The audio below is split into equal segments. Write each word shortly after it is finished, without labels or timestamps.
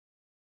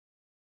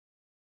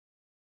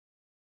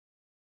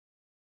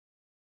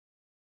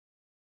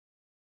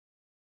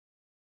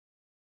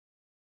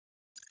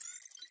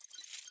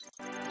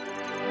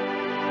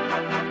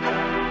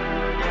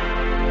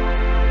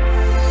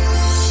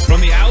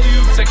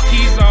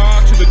keys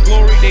are to the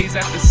glory days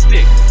at the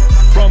stick.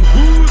 From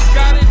who's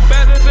got it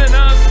better than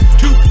us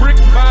to brick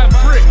by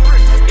brick.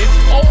 It's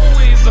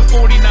always the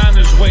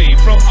 49ers way,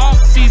 from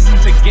off-season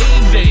to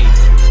game day.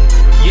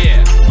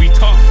 Yeah, we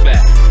talk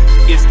back.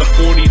 It's the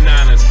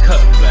 49ers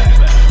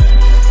Cutback.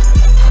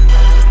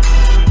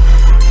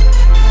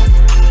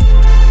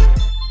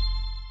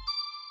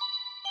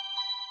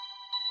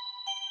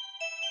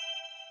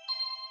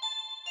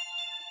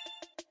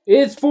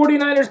 It's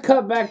 49ers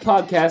Cutback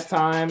Podcast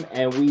time,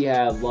 and we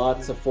have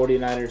lots of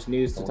 49ers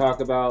news to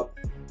talk about.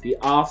 The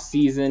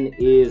off-season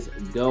is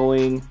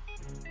going,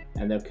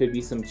 and there could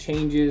be some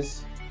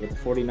changes with the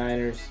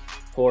 49ers.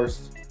 Of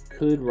course,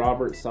 could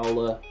Robert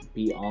Saleh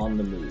be on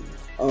the move?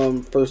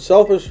 For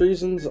selfish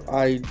reasons,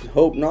 I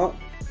hope not.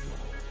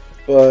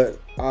 But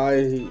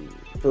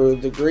for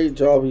the great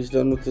job he's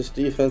done with this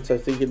defense, I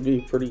think it'd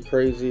be pretty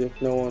crazy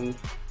if no one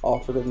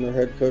offered him the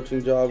head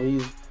coaching job.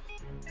 He's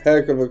a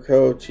heck of a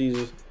coach.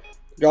 He's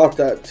got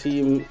that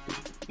team,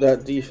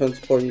 that defense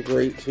playing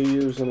great 2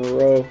 years in a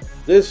row.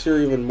 This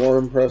year even more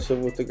impressive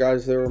with the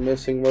guys they were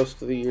missing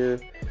most of the year.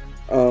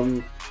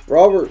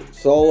 Robert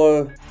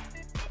Saleh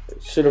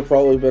should have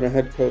probably been a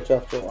head coach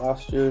after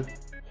last year.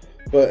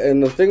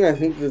 And the thing I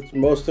think that's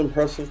most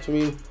impressive to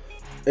me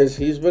is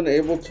he's been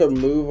able to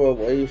move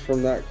away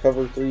from that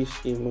cover 3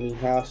 scheme when he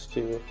has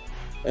to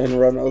and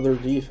run other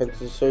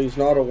defenses, so he's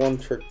not a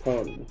one-trick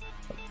pony.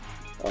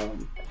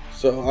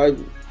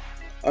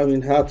 I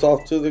mean, hats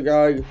off to the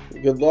guy.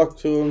 Good luck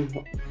to him.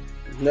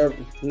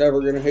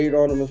 Never going to hate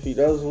on him if he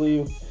does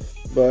leave.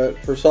 But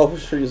for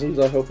selfish reasons,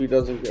 I hope he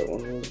doesn't get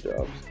one of those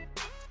jobs.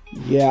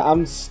 Yeah,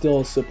 I'm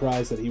still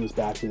surprised that he was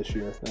back this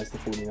year as the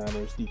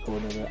 49ers D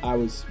coordinator. I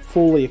was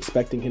fully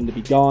expecting him to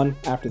be gone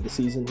after the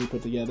season he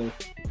put together.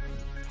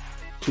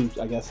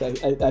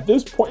 At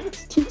this point,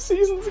 it's 2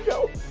 seasons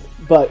ago.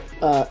 But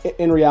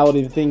in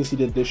reality, the things he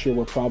did this year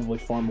were probably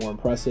far more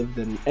impressive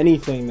than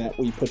anything that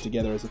we put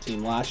together as a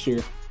team last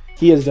year.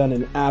 He has done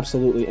an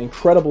absolutely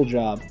incredible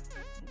job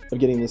of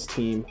getting this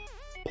team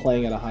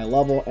playing at a high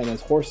level, and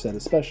as Horst said,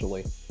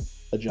 especially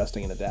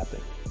adjusting and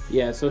adapting.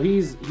 Yeah, so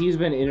he's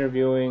been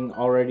interviewing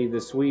already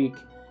this week,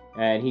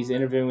 and he's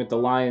interviewing with the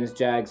Lions,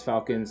 Jags,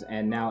 Falcons,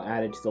 and now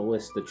added to the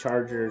list the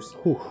Chargers.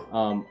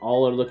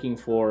 All are looking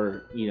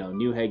for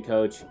new head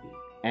coach,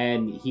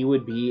 and he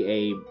would be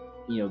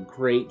a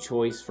great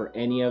choice for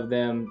any of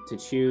them to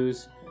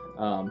choose.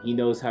 He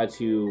knows how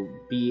to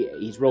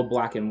he's real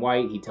black and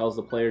white. He tells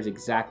the players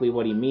exactly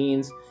what he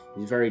means.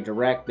 He's very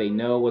direct. They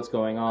know what's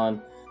going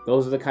on.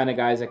 Those are the kind of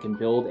guys that can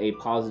build a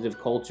positive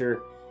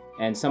culture.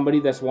 And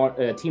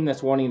a team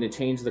that's wanting to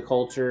change the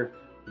culture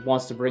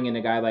wants to bring in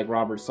a guy like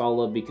Robert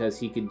Saleh because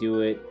he could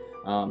do it.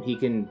 He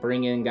can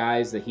bring in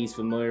guys that he's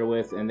familiar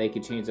with, and they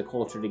could change the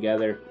culture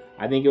together.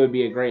 I think it would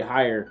be a great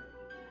hire.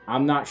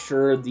 I'm not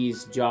sure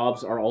these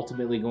jobs are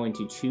ultimately going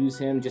to choose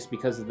him just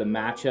because of the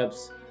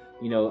matchups.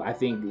 I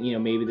think,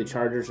 maybe the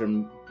Chargers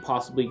are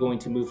possibly going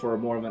to move for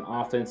more of an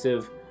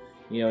offensive,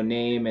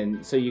 name.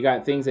 And so you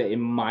got things that it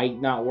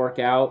might not work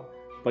out.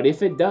 But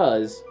if it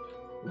does,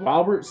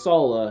 Robert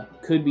Saleh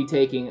could be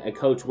taking a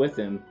coach with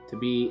him to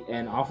be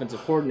an offensive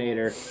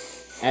coordinator.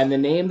 And the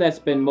name that's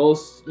been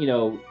most,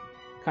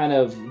 kind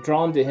of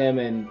drawn to him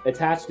and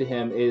attached to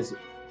him is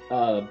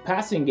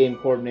passing game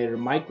coordinator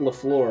Mike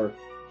Lafleur.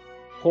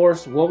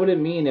 Horst, what would it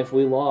mean if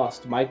we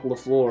lost Mike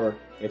Lafleur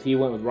if he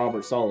went with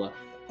Robert Saleh?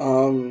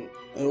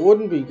 It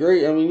wouldn't be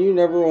great. I mean, you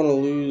never want to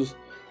lose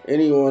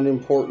anyone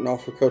important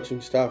off the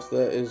coaching staff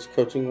that is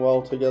coaching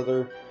well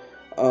together.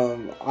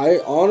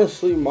 I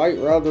honestly might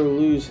rather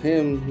lose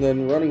him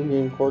than running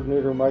game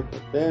coordinator Mike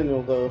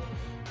McDaniel, though,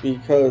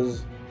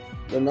 because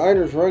the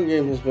Niners' run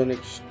game has been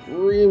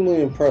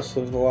extremely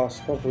impressive the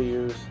last couple of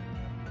years.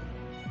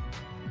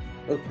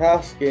 The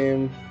pass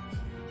game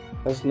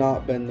has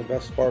not been the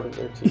best part of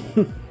their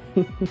team,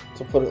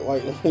 to put it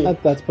lightly.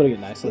 That's putting it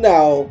nicely.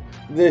 Now,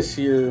 this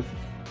year,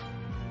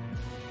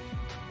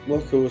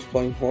 look who was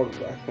playing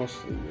quarterback most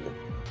of the year.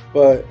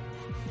 But,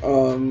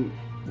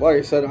 like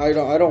I said, I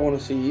don't want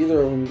to see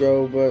either of them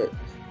go, but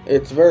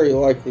it's very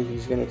likely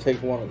he's going to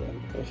take one of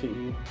them if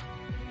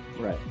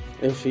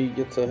he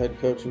gets a head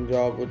coaching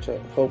job, which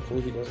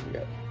hopefully he doesn't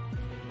get.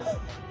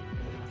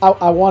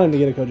 I want him to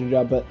get a coaching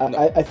job, but no.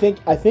 I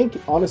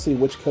think honestly,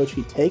 which coach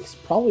he takes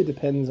probably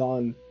depends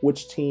on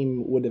which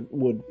team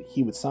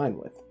he would sign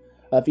with.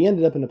 If he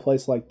ended up in a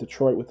place like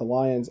Detroit with the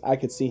Lions, I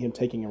could see him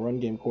taking a run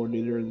game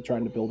coordinator and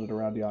trying to build it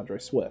around DeAndre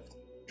Swift,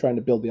 trying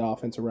to build the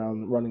offense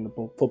around running the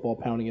football,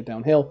 pounding it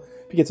downhill.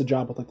 If he gets a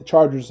job with like the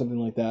Chargers or something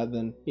like that,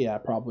 then yeah,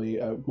 probably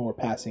a more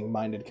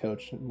passing-minded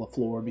coach.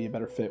 LaFleur would be a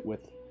better fit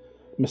with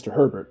Mr.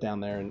 Herbert down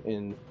there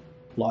in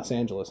Los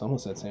Angeles. I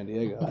almost said San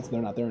Diego.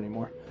 They're not there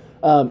anymore.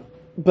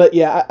 But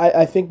yeah,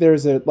 I think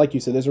like you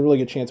said, there's a really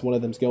good chance one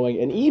of them's going.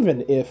 And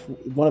even if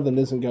one of them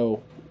doesn't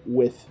go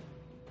with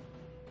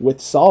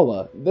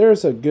Saleh,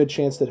 there's a good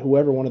chance that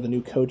whoever one of the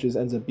new coaches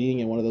ends up being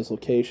in one of those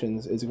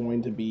locations is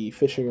going to be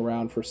fishing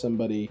around for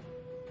somebody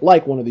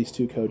like one of these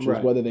two coaches,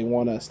 right, whether they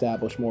want to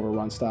establish more of a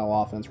run-style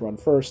offense, run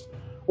first,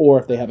 or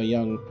if they have a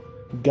young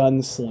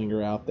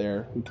gunslinger out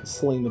there who can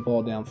sling the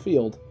ball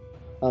downfield,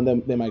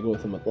 then they might go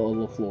with him at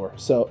Lafleur.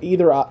 So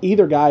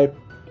either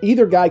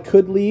guy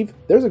could leave.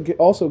 There's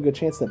also a good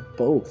chance that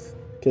both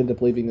could end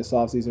up leaving this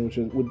offseason, which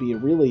would be a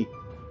really,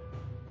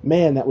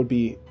 man, that would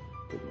be,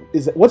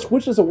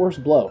 which is a worse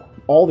blow?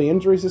 All the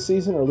injuries this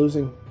season or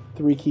losing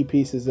 3 key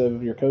pieces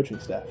of your coaching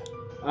staff?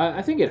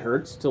 I think it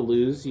hurts to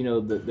lose,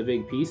 the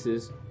big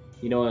pieces.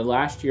 And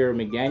last year,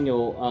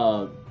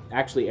 McDaniel,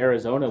 actually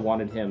Arizona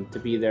wanted him to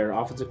be their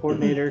offensive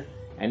coordinator,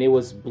 and it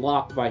was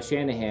blocked by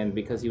Shanahan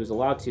because he was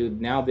allowed to.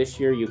 Now this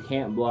year, you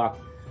can't block.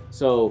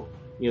 So,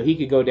 he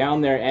could go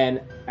down there,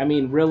 and,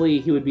 really,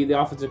 he would be the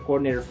offensive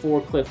coordinator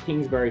for Cliff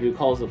Kingsbury, who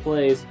calls the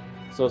plays.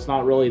 So it's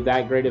not really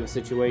that great of a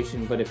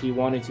situation, but if he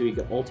wanted to,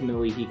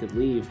 he could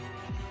leave.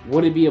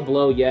 Would it be a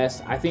blow?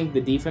 Yes. I think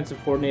the defensive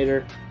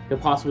coordinator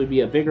could possibly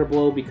be a bigger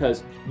blow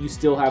because you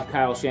still have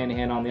Kyle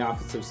Shanahan on the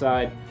offensive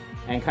side,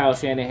 and Kyle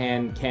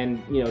Shanahan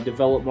can,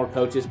 develop more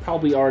coaches,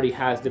 probably already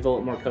has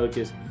developed more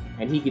coaches,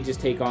 and he could just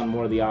take on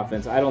more of the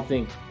offense. I don't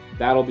think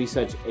that'll be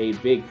such a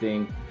big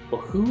thing, but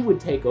who would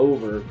take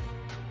over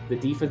the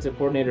defensive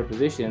coordinator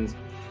positions?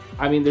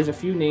 There's a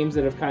few names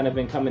that have kind of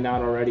been coming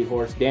out already,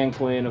 Horst. Dan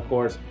Quinn, of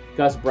course,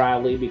 Gus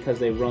Bradley, because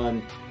they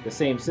run the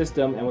same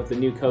system, and with the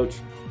new coach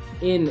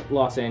in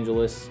Los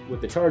Angeles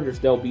with the Chargers,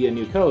 there'll be a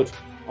new coach.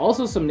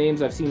 Also some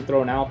names I've seen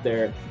thrown out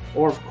there,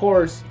 or of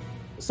course,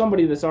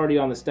 somebody that's already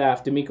on the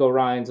staff, D'Amico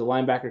Ryans, a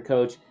linebacker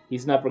coach.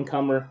 He's an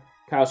up-and-comer.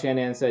 Kyle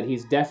Shanahan said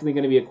he's definitely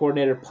going to be a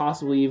coordinator,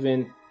 possibly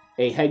even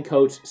a head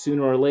coach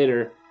sooner or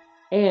later.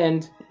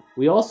 And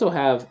we also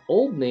have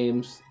old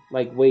names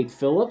like Wade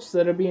Phillips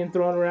that are being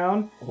thrown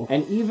around,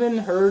 and even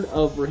heard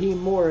of Raheem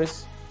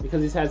Morris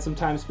because he's had some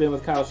time spent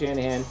with Kyle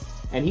Shanahan,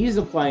 and he's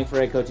applying for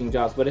head coaching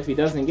jobs. But if he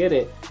doesn't get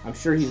it, I'm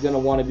sure he's going to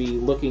want to be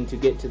looking to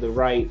get to the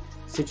right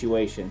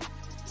situation.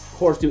 Of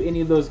course, do any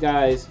of those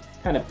guys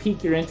kind of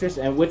pique your interest,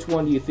 and which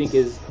one do you think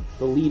is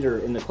the leader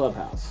in the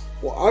clubhouse?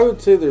 Well, I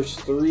would say there's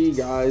 3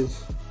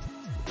 guys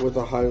with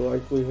a high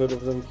likelihood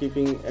of them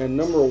keeping, and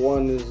number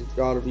 1 is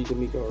got to be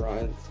D'Amico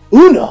Ryans.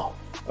 Uno!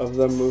 Of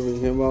them moving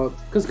him up.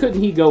 Because couldn't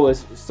he go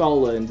as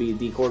Saleh and be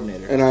the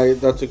coordinator?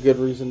 And that's a good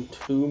reason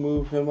to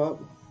move him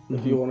up.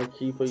 If you want to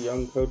keep a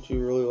young coach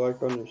you really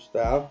like on your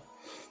staff.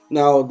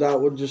 Now, that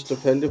would just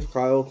depend if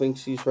Kyle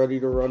thinks he's ready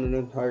to run an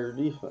entire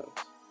defense.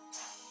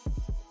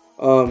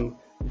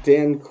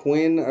 Dan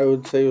Quinn, I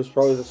would say, was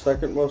probably the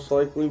second most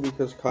likely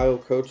because Kyle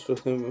coached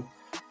with him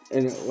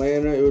in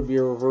Atlanta. It would be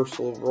a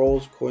reversal of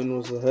roles. Quinn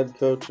was the head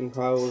coach and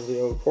Kyle was the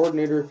O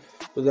coordinator.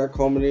 But that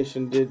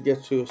combination did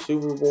get to a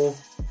Super Bowl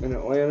in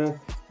Atlanta.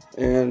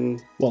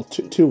 And well,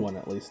 2-1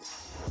 at least.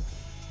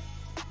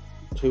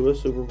 To a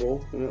Super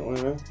Bowl in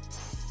Atlanta.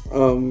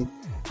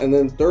 And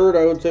then third,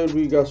 I would say would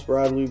be Gus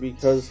Bradley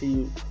because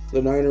the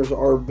Niners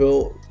are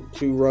built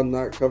to run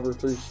that cover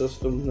 3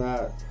 system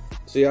that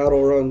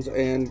Seattle runs,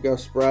 and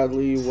Gus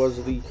Bradley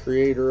was the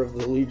creator of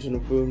the Legion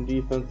of Boom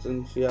defense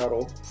in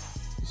Seattle.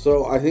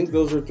 So I think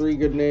those are 3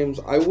 good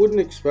names. I wouldn't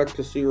expect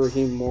to see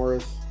Raheem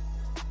Morris.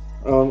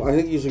 I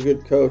think he's a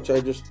good coach.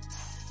 I just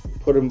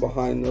put him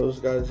behind those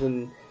guys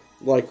in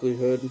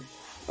likelihood.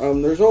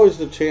 There's always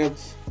the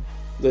chance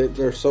that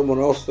there's someone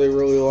else they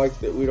really like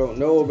that we don't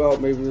know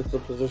about. Maybe it's a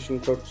position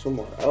coach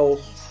somewhere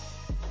else.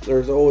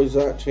 There's always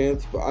that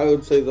chance, but I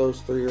would say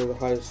those 3 are the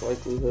highest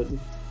likelihood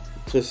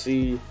to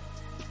see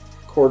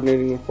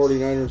coordinating the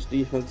 49ers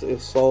defense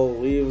if Saleh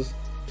leaves,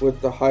 with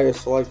the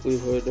highest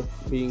likelihood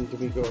being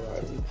D'Amico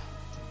Ryans.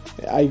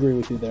 I agree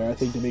with you there. I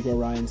think D'Amico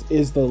Ryans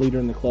is the leader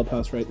in the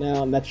clubhouse right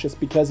now, and that's just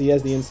because he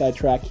has the inside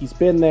track. He's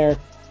been there.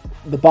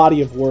 The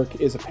body of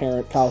work is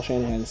apparent. Kyle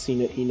Shanahan has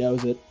seen it. He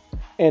knows it.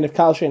 And if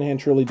Kyle Shanahan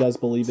truly does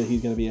believe that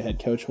he's going to be a head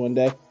coach one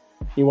day,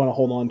 you want to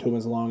hold on to him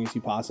as long as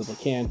you possibly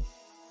can.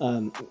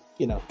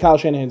 Kyle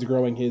Shanahan's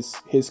growing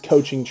his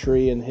coaching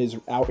tree and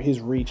his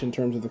reach in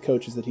terms of the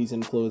coaches that he's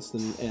influenced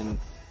and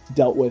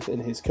dealt with in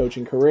his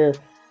coaching career.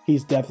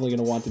 He's definitely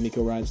going to want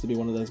D'Amico Ryans to be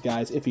one of those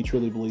guys if he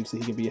truly believes that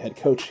he can be a head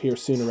coach here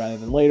sooner rather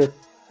than later.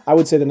 I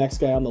would say the next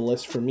guy on the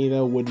list for me,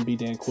 though, wouldn't be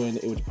Dan Quinn.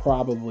 It would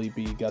probably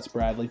be Gus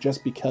Bradley,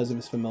 just because of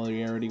his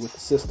familiarity with the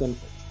system,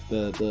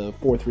 the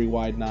 4-3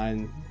 wide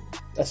 9,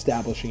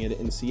 establishing it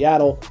in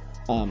Seattle.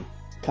 Kind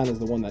of is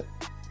the one that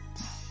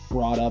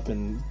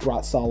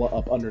brought Saleh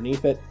up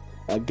underneath it.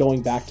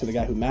 Going back to the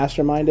guy who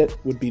masterminded it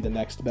would be the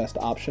next best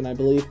option, I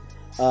believe.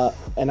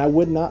 And I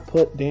would not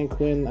put Dan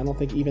Quinn, I don't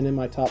think, even in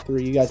my top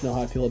 3. You guys know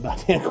how I feel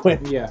about Dan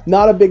Quinn. Yeah.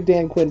 Not a big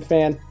Dan Quinn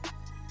fan.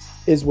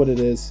 Is what it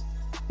is.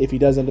 If he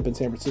does end up in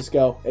San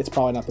Francisco, it's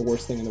probably not the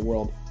worst thing in the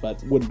world,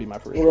 but wouldn't be my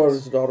first choice. What about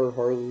his daughter,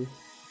 Harley?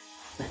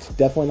 It's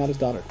definitely not his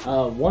daughter.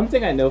 One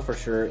thing I know for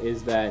sure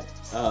is that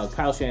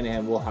Kyle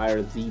Shanahan will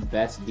hire the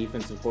best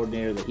defensive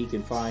coordinator that he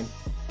can find.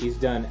 He's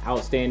done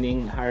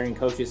outstanding hiring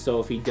coaches, so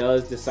if he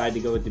does decide to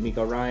go with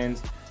D'Amico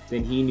Ryans,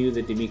 then he knew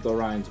that D'Amico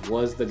Ryans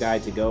was the guy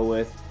to go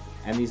with.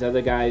 And these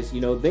other guys,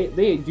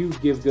 they do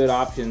give good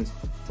options,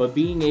 but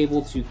being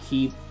able to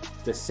keep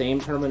the same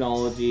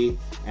terminology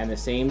and the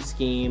same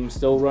scheme,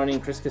 still running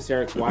Chris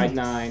Kaceric's wide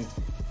 9,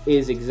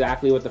 is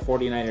exactly what the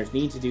 49ers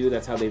need to do.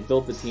 That's how they've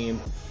built the team.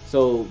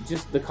 So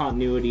just the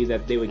continuity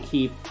that they would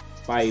keep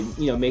by,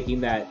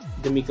 making that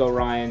D'Amico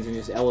Ryans and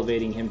just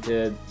elevating him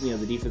to,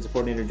 the defensive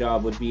coordinator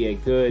job would be a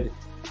good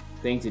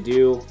thing to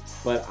do.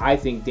 But I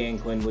think Dan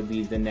Quinn would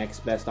be the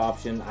next best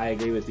option. I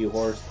agree with you,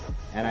 Horst.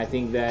 And I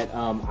think that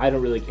I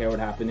don't really care what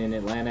happened in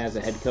Atlanta as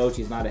a head coach.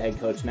 He's not a head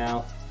coach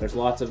now. There's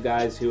lots of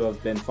guys who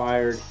have been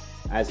fired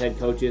as head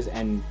coaches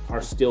and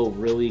are still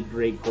really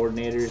great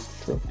coordinators.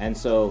 True. And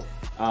so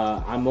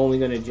I'm only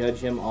going to judge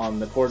him on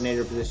the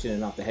coordinator position and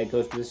not the head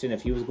coach position.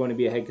 If he was going to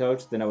be a head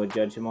coach, then I would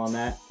judge him on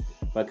that.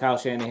 But Kyle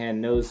Shanahan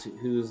knows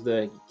who's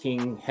the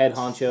king head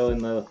honcho in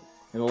the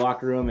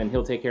locker room, and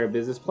he'll take care of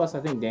business. Plus,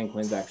 I think Dan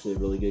Quinn's actually a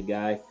really good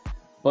guy.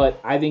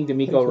 But I think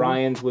D'Amico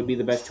Ryans would be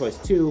the best choice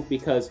too,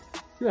 because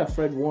you have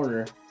Fred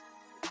Warner,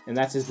 and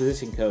that's his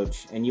position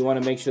coach, and you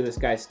want to make sure this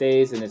guy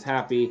stays and is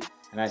happy.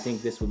 And I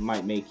think this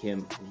might make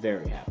him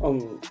very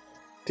happy.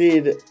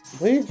 Did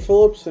Wade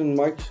Phillips and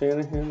Mike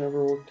Shanahan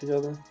ever work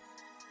together?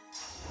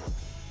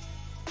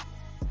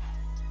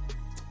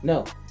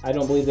 No, I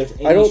don't believe there's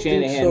any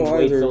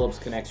Shanahan-Wade Phillips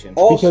connection.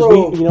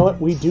 Also, because you know what?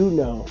 We do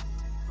know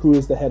who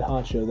is the head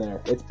honcho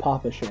there. It's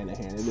Papa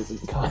Shanahan. It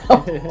isn't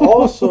Kyle.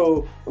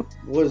 Also,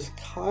 was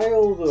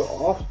Kyle the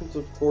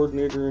offensive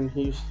coordinator in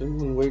Houston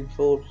when Wade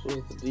Phillips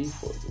was the D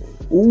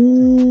coordinator?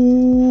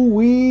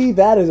 Ooh,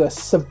 that is a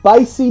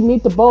spicy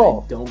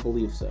meatball. I don't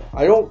believe so.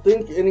 I don't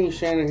think any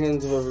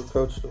Shanahans have ever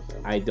coached with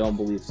him. I don't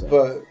believe so.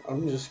 But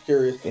I'm just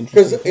curious.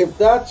 Because if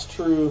that's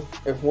true,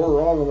 if we're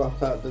wrong about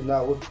that, then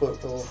that would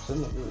put Phillips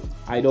in the group.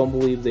 I don't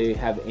believe they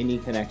have any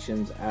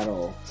connections at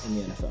all in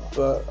the NFL.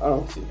 But I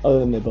don't see. Other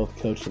than they both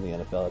coached in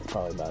the NFL, that's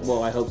probably about it.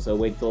 Well, I hope so.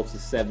 Wade Phillips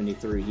is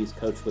 73. He's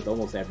coached with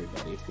almost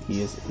everybody.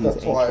 That's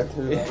ancient. why I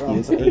threw that out. He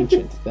is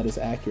ancient. That is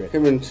accurate.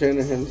 Him and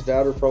Shanahan's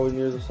dad are probably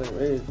near the same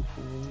age.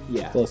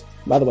 Yeah. Close.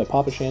 By the way,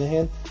 Papa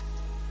Shanahan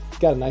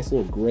got a nice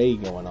little gray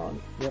going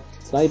on. Yep.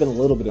 It's not even a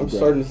little bit of I'm gray.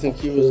 starting to think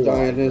he was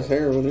dyeing his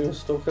hair when he was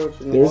still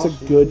coaching. There's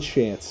a good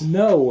chance.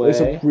 No way.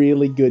 There's a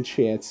really good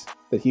chance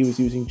that he was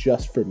using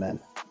Just for Men.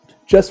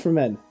 Just for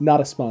Men, not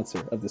a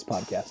sponsor of this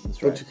podcast.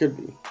 That's right. Which it could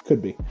be.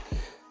 Could be.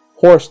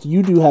 Horst,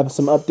 you do have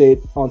some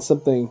update on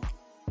something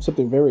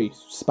very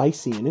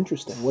spicy and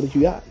interesting. What did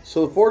you got?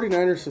 So the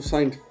 49ers have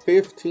signed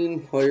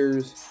 15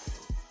 players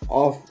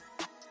off.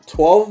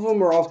 12 of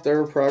them are off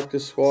their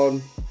practice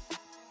squad,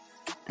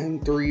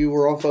 and 3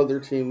 were off other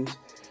teams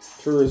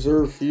to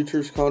reserve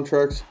futures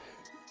contracts.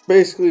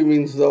 Basically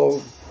means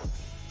they'll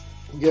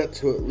get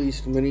to at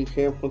least mini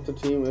camp with the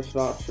team, if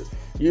not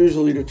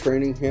usually to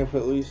training camp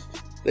at least.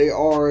 They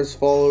are as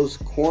follows: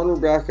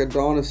 cornerback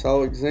Adonis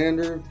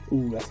Alexander.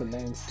 Ooh, that's a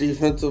name.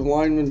 Defensive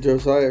lineman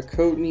Josiah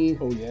Coatney.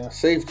 Oh, yeah.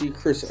 Safety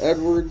Chris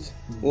Edwards.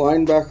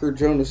 Linebacker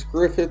Jonas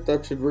Griffith.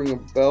 That should ring a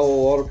bell. A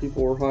lot of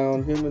people were high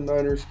on him in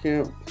Niners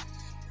camp.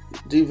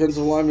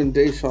 Defensive lineman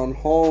Deshaun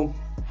Hall.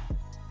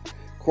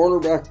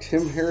 Cornerback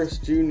Tim Harris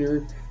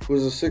Jr., who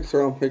was a 6th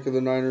round pick of the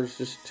Niners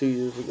just 2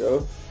 years ago.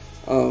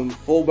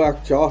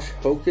 Fullback Josh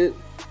Hokett.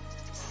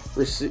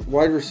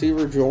 Wide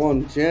receiver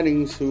Jawan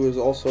Jennings, who was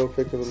also a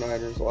pick of the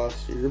Niners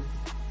last year.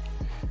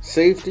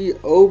 Safety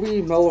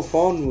Obi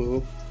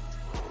Melifonwu,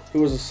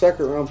 who was a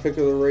 2nd round pick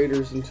of the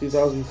Raiders in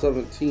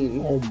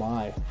 2017. Oh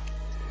my.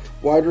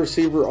 Wide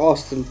receiver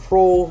Austin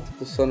Prohl,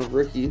 the son of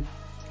Ricky.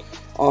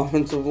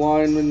 Offensive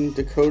lineman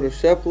Dakota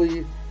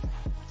Shepley.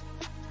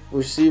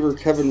 Receiver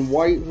Kevin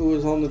White, who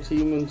was on the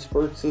team in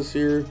spurts this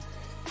year.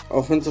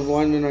 Offensive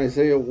lineman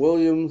Isaiah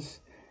Williams.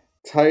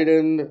 Tight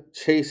end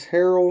Chase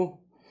Harrell.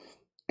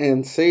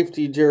 And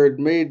safety Jared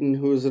Maiden,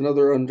 who is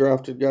another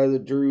undrafted guy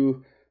that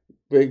drew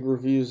big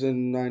reviews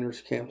in Niners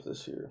camp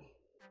this year.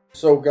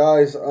 So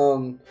guys, out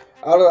of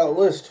that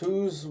list,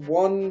 who's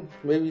one,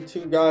 maybe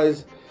 2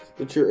 guys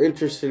that you're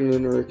interested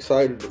in or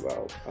excited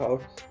about,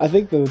 Alex? I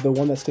think the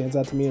one that stands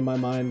out to me in my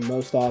mind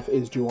most off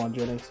is Jawan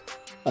Jennings.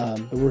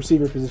 The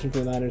receiver position for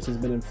the Niners has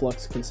been in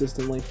flux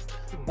consistently.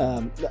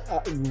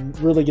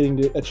 Really getting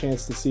a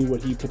chance to see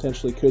what he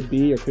potentially could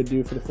be or could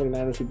do for the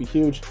 49ers would be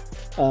huge.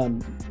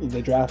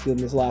 They drafted him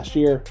this last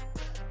year.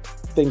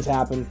 Things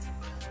happen.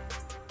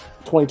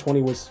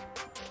 2020 was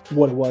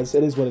what it was.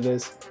 It is what it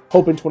is.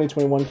 Hoping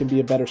 2021 can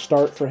be a better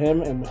start for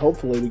him, and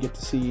hopefully we get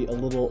to see a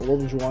little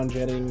Jawan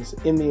Jennings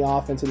in the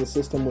offense, in the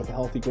system with a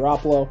healthy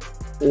Garoppolo,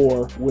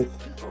 or with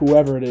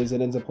whoever it is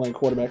that ends up playing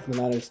quarterback for the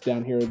Niners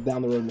down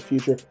the road in the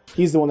future.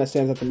 He's the one that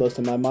stands out the most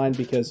in my mind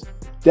because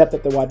depth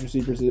at the wide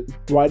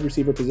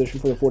receiver position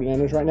for the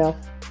 49ers right now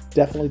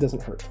definitely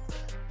doesn't hurt.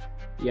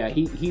 Yeah,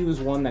 he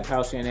was one that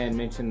Kyle Shanahan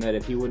mentioned that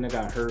if he wouldn't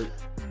have got hurt,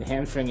 the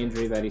hamstring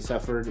injury that he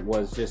suffered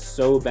was just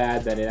so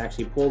bad that it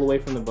actually pulled away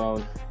from the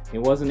bone. He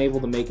wasn't able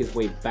to make his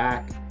way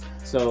back.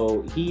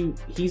 So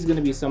he's going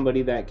to be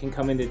somebody that can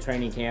come into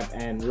training camp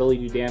and really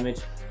do damage.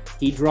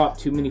 He dropped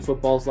too many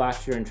footballs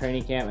last year in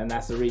training camp, and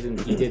that's the reason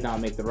he did not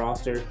make the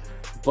roster.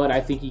 But I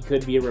think he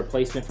could be a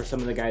replacement for some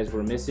of the guys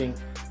we're missing.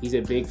 He's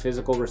a big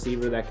physical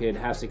receiver that could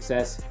have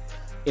success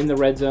in the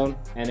red zone,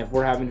 and if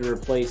we're having to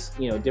replace,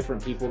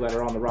 different people that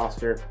are on the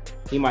roster,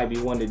 he might be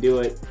one to do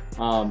it.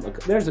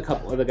 There's a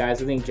couple other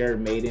guys. I think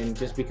Jared Maiden,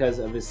 just because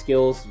of his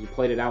skills, he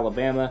played at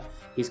Alabama.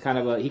 He's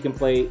he can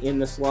play in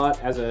the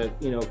slot as a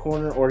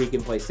corner, or he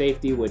can play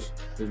safety, which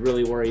is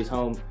really where he's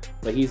home.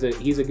 But he's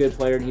a good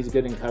player, and he's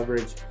good in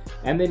coverage.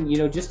 And then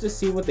just to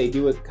see what they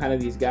do with kind of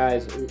these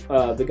guys.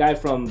 The guy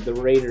from the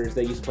Raiders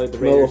that used to play with the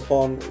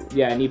Raiders,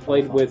 yeah, and he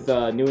played with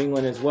New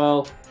England as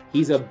well.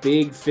 He's a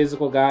big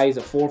physical guy. He's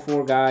a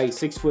 4'4" guy. He's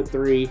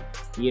 6'3".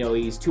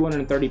 He's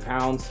 230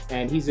 pounds,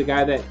 and he's a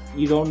guy that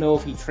you don't know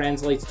if he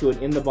translates to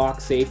an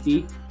in-the-box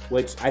safety,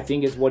 which I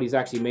think is what he's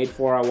actually made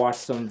for. I watched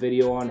some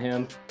video on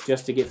him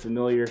just to get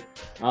familiar.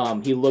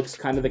 He looks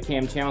kind of the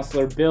Cam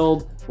Chancellor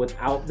build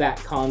without that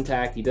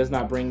contact. He does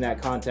not bring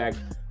that contact.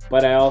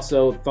 But I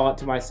also thought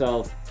to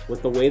myself,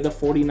 with the way the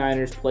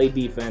 49ers play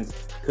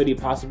defense, could he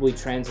possibly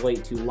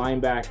translate to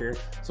linebacker?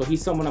 So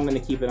he's someone I'm going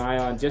to keep an eye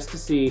on just to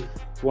see.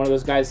 It's one of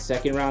those guys,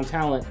 second-round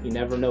talent. You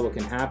never know what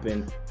can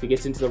happen if he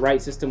gets into the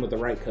right system with the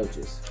right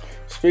coaches.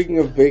 Speaking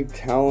of big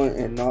talent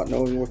and not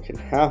knowing what can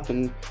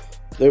happen,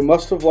 they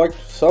must have liked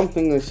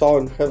something they saw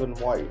in Kevin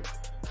White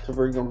to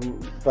bring him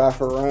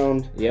back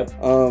around. Yep.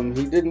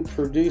 He didn't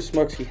produce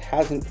much. He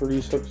hasn't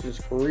produced much in his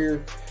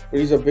career, but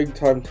he's a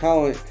big-time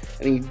talent.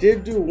 And he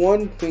did do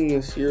one thing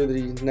this year that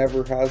he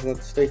never has, and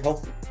that's stay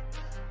healthy.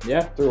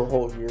 Yeah. Through a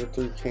whole year,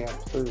 through camp,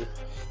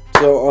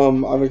 So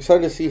I'm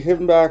excited to see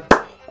him back.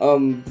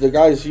 The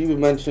guys you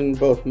mentioned,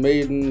 both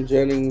Maiden,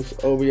 Jennings,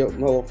 Obi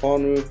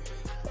Melifanu,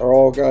 are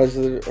all guys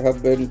that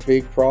have been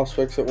big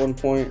prospects at one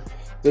point.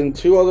 Then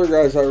two other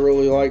guys I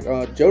really like.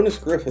 Jonas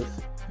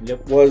Griffith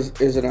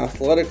is an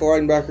athletic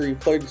linebacker. He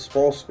played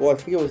small school. I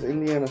think it was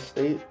Indiana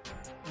State.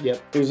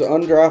 Yep. He was an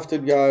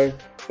undrafted guy,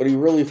 but he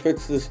really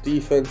fits this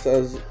defense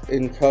as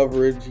in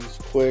coverage. He's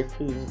quick.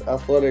 He's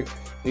athletic.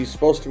 He's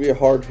supposed to be a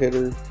hard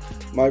hitter.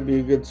 Might be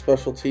a good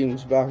special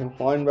teams back and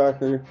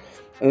linebacker.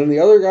 And then the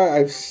other guy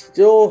I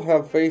still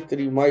have faith that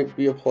he might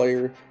be a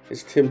player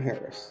is Tim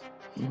Harris.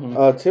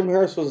 Mm-hmm. Tim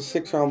Harris was a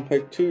 6th-round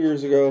pick 2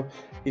 years ago.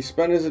 He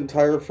spent his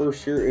entire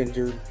first year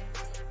injured.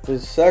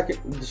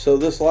 So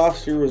this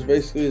last year was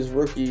basically his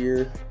rookie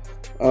year.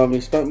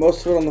 He spent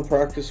most of it on the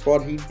practice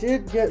squad. He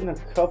did get in a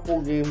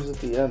couple games at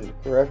the end,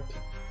 correct?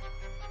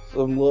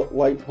 Some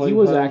light playing. He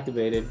was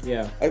activated,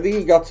 yeah. I think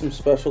he got some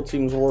special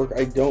teams work.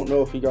 I don't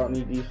know if he got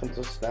any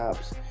defensive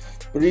snaps.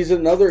 But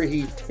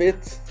he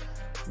fits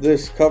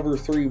this cover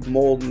 3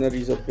 mold in that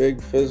he's a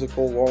big,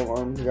 physical,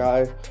 long-armed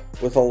guy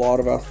with a lot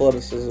of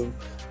athleticism.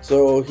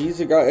 So he's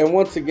a guy, and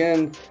once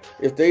again,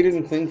 if they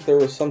didn't think there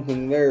was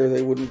something there,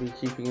 they wouldn't be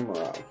keeping him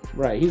around.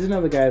 Right, he's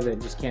another guy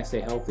that just can't stay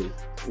healthy.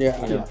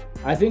 Yeah.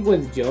 I think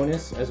with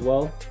Jonas as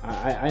well,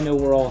 I know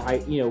we're all,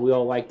 we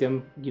all liked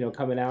him,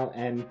 coming out,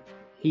 and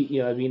he,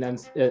 being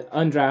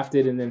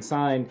undrafted and then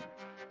signed.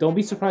 Don't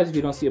be surprised if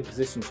you don't see a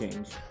position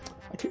change.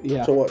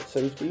 Yeah. So what,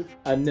 safety?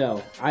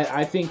 No.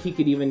 I think he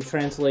could even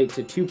translate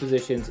to 2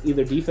 positions,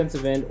 either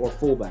defensive end or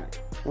fullback.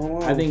 Oh,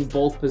 wow. I think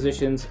both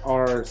positions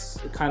are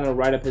kind of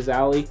right up his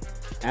alley.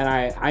 And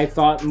I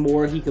thought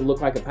more he could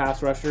look like a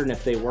pass rusher, and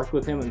if they worked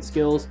with him in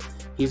skills,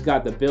 he's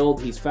got the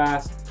build, he's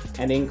fast.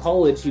 And in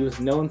college, he was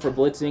known for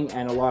blitzing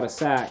and a lot of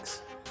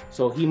sacks.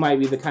 So he might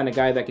be the kind of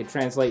guy that could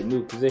translate and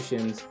move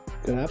positions.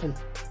 Could happen.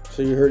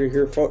 So you heard it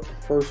here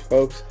first,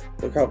 folks.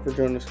 Look out for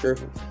Jonas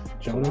Griffith.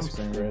 Jonas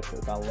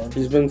Griffith, I love him.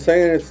 He's been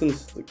saying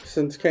it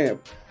since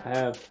camp.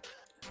 I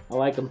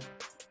like him.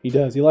 He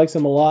does. He likes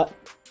him a lot.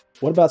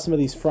 What about some of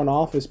these front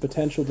office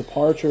potential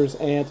departures?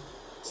 And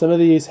some of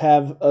these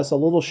have us a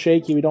little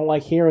shaky. We don't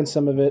like hearing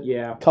some of it.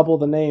 Yeah. A couple of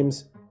the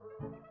names.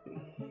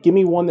 Give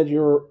me one that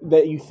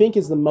you think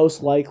is the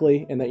most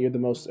likely, and the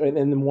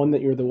one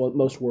that you're the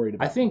most worried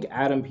about. I think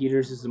Adam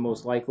Peters is the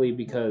most likely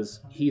because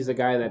he's a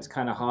guy that's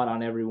kind of hot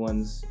on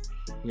everyone's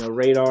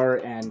radar,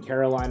 and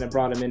Carolina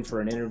brought him in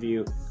for an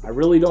interview. I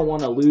really don't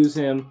want to lose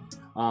him.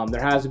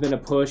 There has been a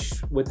push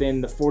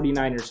within the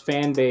 49ers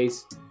fan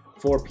base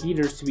for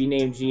Peters to be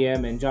named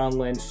GM and John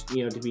Lynch,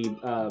 to be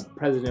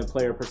president of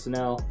player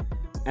personnel.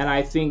 And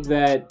I think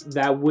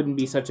that wouldn't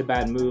be such a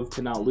bad move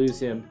to not lose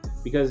him,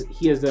 because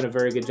he has done a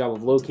very good job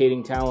of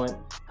locating talent,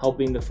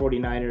 helping the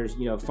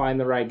 49ers, find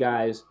the right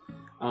guys.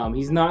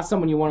 He's not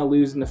someone you want to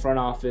lose in the front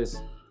office,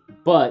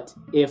 but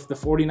if the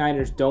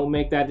 49ers don't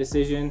make that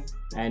decision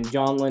and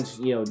John Lynch,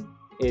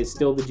 is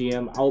still the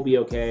GM, I'll be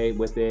okay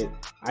with it.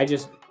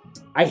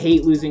 I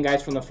hate losing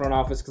guys from the front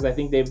office because I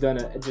think they've done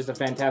just a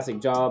fantastic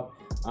job.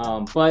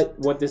 But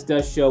what this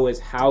does show is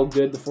how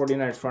good the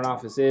 49ers front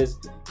office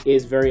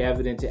is very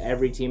evident to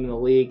every team in the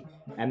league,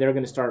 and they're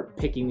going to start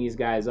picking these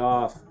guys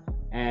off,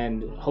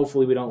 and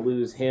hopefully we don't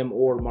lose him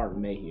or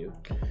Martin Mayhew.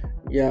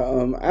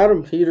 Yeah,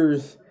 Adam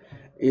Peters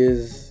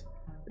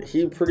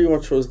he pretty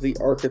much was the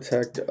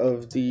architect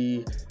of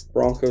the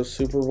Broncos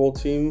Super Bowl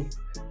team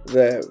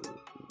that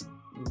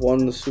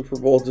won the Super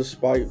Bowl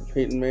despite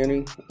Peyton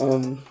Manning.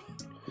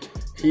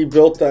 He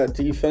built that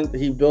defense.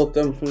 He built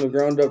them from the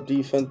ground up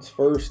defense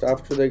first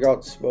after they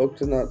got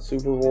smoked in that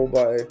Super Bowl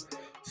by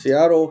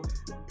Seattle.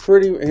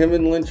 him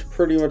and Lynch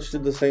pretty much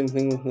did the same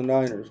thing with the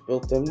Niners.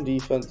 Built them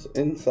defense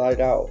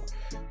inside out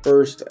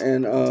first.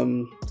 And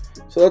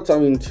so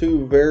that's,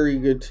 two very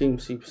good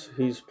teams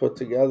he's put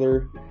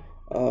together.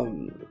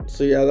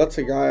 So yeah, that's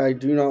a guy I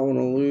do not want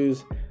to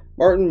lose.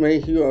 Martin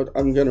Mayhew,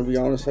 I'm going to be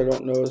honest, I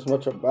don't know as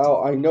much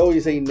about. I know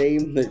he's a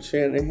name that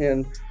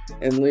Shanahan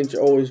and Lynch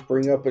always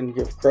bring up and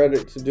give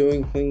credit to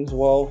doing things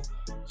well.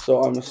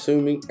 So I'm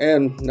assuming,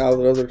 and now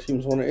that other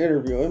teams want to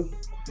interview him,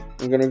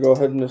 I'm going to go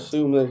ahead and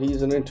assume that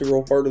he's an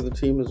integral part of the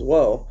team as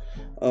well.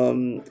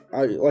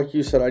 Like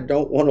you said, I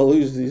don't want to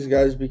lose these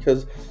guys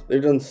because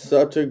they've done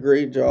such a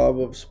great job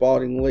of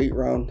spotting late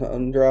round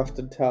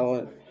undrafted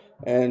talent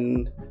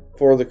and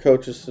for the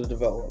coaches to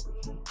develop.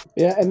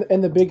 Yeah,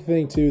 and the big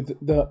thing too,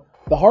 the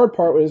hard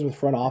part is with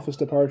front office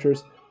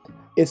departures,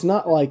 it's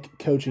not like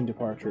coaching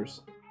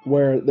departures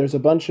where there's a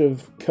bunch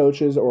of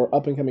coaches or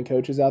up-and-coming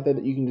coaches out there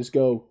that you can just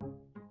go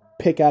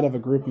pick out of a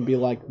group and be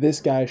like, this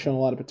guy has shown a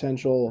lot of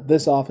potential,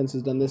 this offense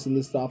has done this, and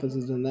this offense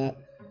has done that.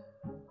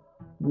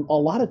 A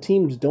lot of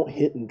teams don't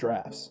hit in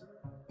drafts.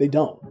 They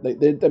don't.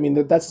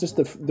 That's just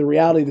the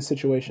reality of the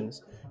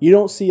situations. You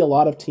don't see a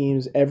lot of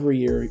teams every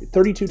year.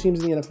 32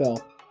 teams in the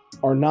NFL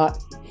are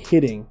not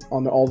hitting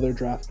on all their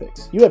draft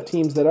picks. You have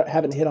teams that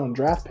haven't hit on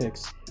draft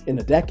picks in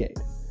a decade.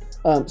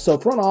 So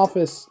front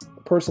office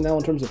personnel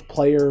in terms of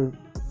player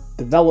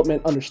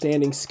development,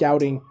 understanding,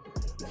 scouting,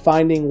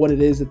 finding what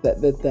it is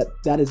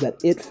that is that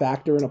it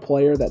factor in a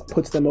player that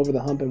puts them over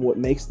the hump and what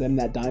makes them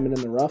that diamond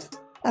in the rough,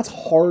 that's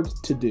hard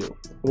to do.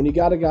 When you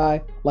got a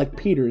guy like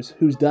Peters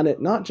who's done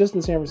it not just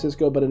in San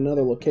Francisco but in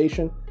another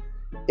location,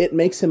 it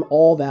makes him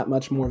all that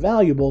much more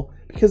valuable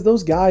because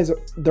those guys,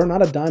 they're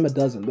not a dime a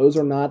dozen. Those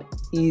are not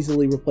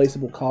easily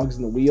replaceable cogs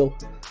in the wheel.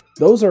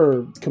 Those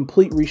are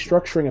complete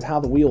restructuring of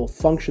how the wheel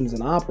functions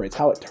and operates,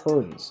 how it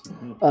turns,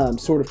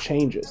 sort of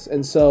changes.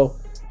 And so,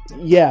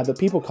 yeah, the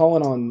people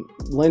calling on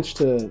Lynch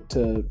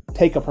to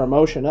take a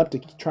promotion up to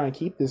try and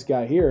keep this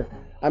guy here,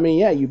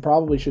 you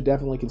probably should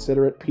definitely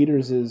consider it.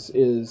 Peters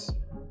is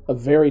a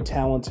very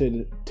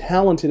talented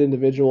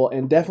individual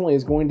and definitely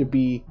is going to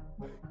be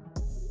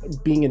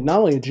being not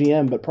only a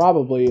GM, but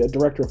probably a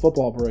director of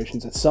football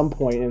operations at some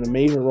point in a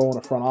major role in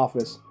a front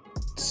office.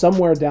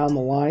 Somewhere down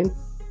the line,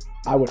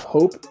 I would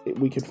hope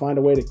we could find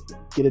a way to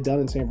get it done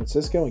in San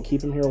Francisco and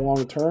keep him here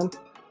long term.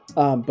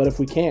 But if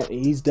we can't,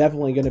 he's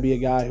definitely going to be a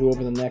guy who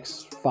over the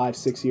next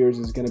 5-6 years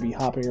is going to be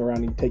hopping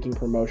around and taking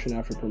promotion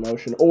after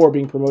promotion or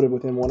being promoted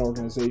within one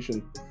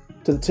organization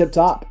to the tip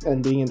top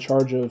and being in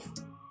charge of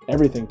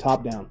everything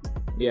top down.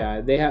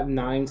 Yeah, they have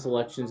 9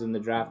 selections in the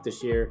draft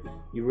this year.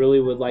 You really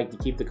would like to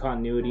keep the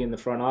continuity in the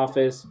front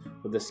office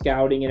with the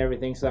scouting and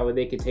everything so that way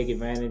they could take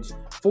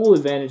full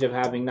advantage of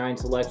having 9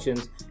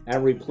 selections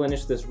and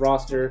replenish this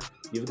roster.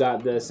 You've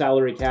got the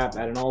salary cap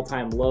at an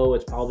all-time low.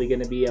 It's probably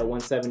going to be at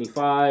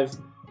 175.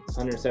 It's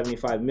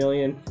 $175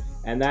 million.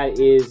 And that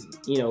is,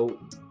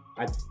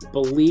 I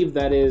believe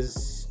that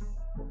is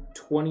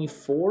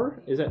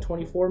 24. Is that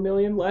 24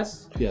 million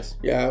less? Yes.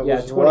 Yeah, it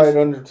was right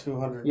under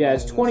 200. Yeah,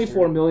 it's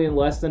 24 million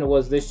less than it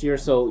was this year.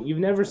 So you've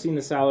never seen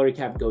the salary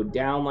cap go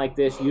down like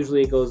this.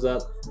 Usually it goes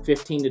up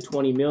 15 to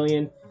 20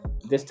 million.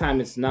 This time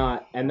it's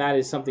not, and that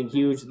is something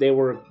huge. They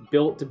were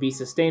built to be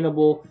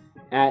sustainable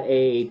at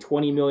a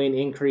 20 million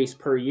increase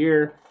per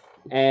year,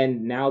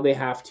 and now they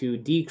have to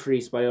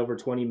decrease by over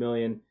 20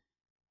 million.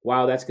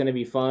 Wow, that's going to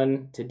be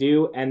fun to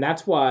do, and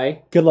that's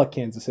why... Good luck,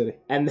 Kansas City.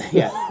 And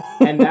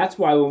that's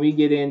why when we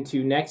get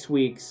into next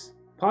week's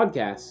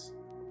podcast,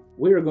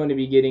 we're going to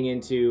be getting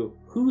into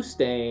who's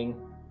staying,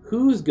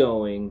 who's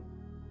going,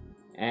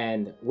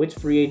 and which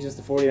free agents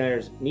the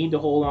 49ers need to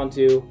hold on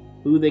to,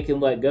 who they can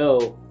let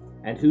go,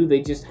 and who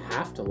they just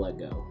have to let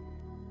go.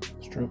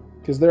 It's true.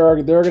 Because there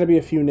are going to be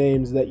a few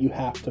names that you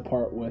have to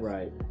part with.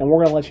 Right. And we're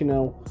going to let you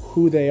know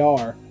who they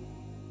are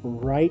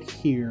right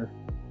here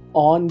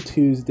on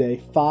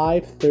Tuesday,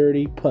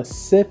 5:30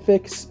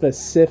 Pacific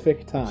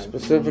specific time.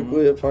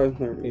 Specifically at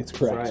 5:30. It's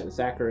correct. That's right. It's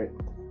accurate.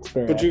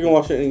 But you can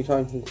watch it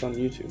anytime it's on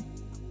YouTube.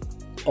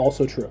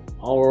 Also true.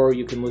 Or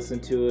you can listen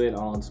to it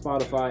on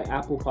Spotify,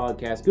 Apple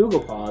Podcasts,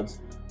 Google Pods,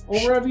 or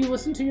wherever you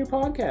listen to your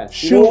podcast.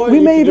 Shoot, you know what? We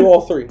may even do all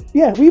 3.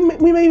 Yeah, we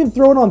may even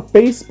throw it on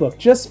Facebook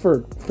just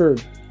for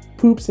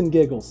poops and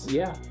giggles.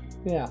 Yeah.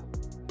 Yeah.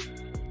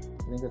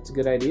 I think that's a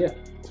good idea.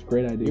 It's a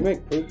great idea. You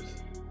make poops?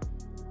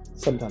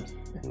 Sometimes.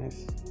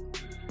 Nice.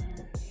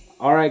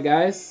 All right,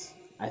 guys.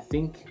 I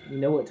think you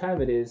know what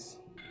time it is.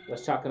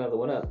 Let's chalk another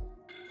one up.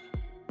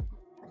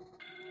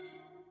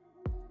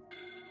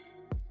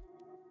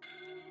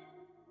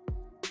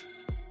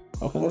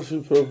 Okay. Why don't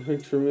you put a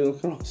picture of me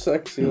looking all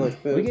sexy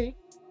like this?